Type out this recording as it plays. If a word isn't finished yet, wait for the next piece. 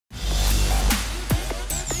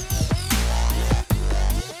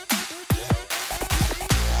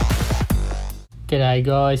G'day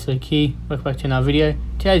guys, Luke here. Welcome back to another video.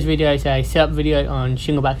 Today's video is a setup video on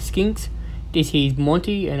shingleback skinks. This is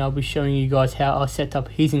Monty and I'll be showing you guys how I set up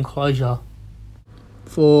his enclosure.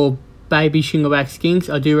 For baby shingleback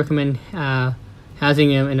skinks, I do recommend housing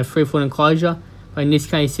them in a 3-foot enclosure. But in this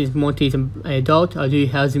case, since Monty is an adult, I do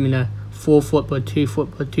house him in a 4-foot by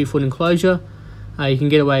 2-foot by 2-foot enclosure. You can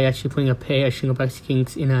get away actually putting a pair of shingleback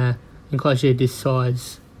skinks in an enclosure this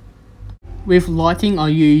size. With lighting, I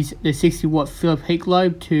use the 60-watt Philip heat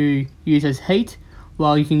globe to use as heat,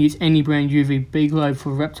 while you can use any brand UVB globe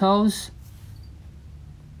for reptiles.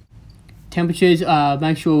 Temperatures,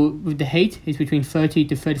 make sure with the heat is between 30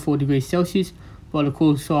 to 34 degrees Celsius, while the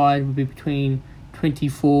cool side will be between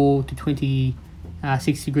 24 to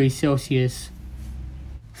 26 degrees Celsius.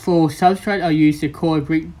 For substrate, I use the core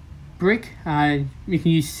brick. You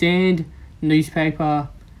can use sand, newspaper,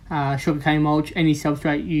 sugarcane mulch, any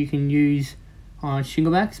substrate you can use on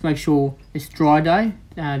shinglebacks. Make sure it's dry day.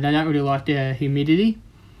 They don't really like the humidity.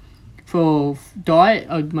 For diet,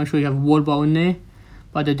 I'd make sure you have a water bowl in there,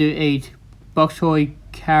 but they do eat bok choy,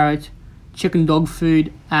 carrot, chicken dog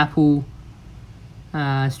food, apple,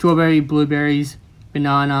 strawberry, blueberries,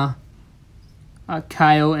 banana,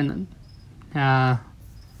 kale, and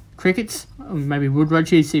crickets, maybe wood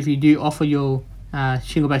roaches if you do offer your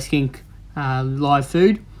shingleback skink live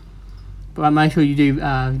food. But make sure you do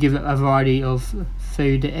give it a variety of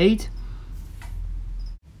food to eat.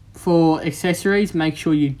 For accessories, make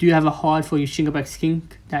sure you do have a hide for your shingleback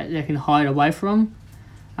skink that they can hide away from.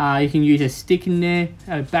 You can use a stick in there,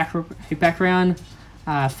 a background,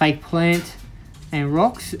 fake plant and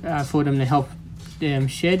rocks for them to help them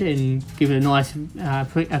shed and give it a nice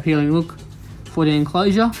appealing look for the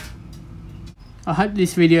enclosure. I hope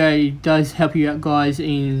this video does help you out guys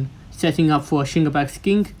in setting up for a shingleback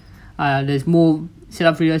skink. There's more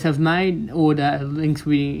setup videos I've made, or the links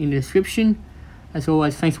will be in the description. As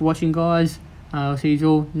always, thanks for watching guys. I'll see you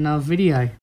all in another video.